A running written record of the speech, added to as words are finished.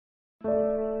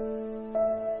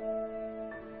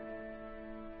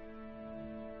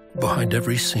Behind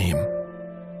every seam,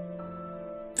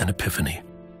 an epiphany.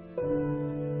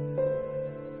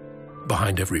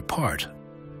 Behind every part,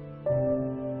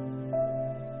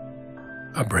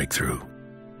 a breakthrough.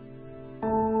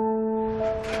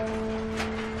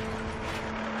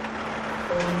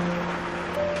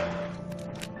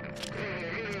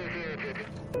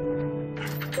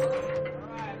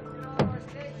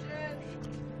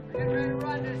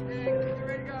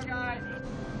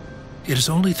 It is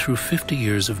only through 50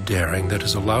 years of daring that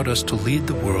has allowed us to lead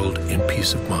the world in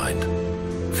peace of mind.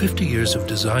 50 years of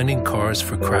designing cars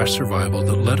for crash survival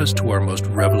that led us to our most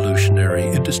revolutionary,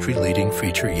 industry-leading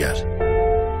feature yet.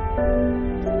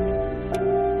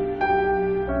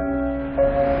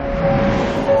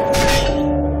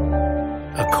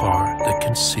 A car that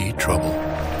can see trouble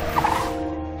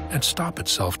and stop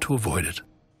itself to avoid it.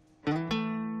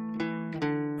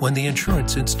 When the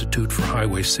Insurance Institute for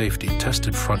Highway Safety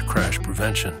tested front crash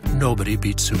prevention, nobody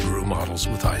beat Subaru models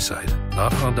with EyeSight.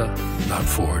 Not Honda, not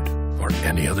Ford, or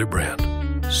any other brand.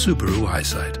 Subaru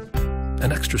EyeSight.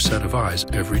 An extra set of eyes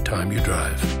every time you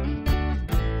drive.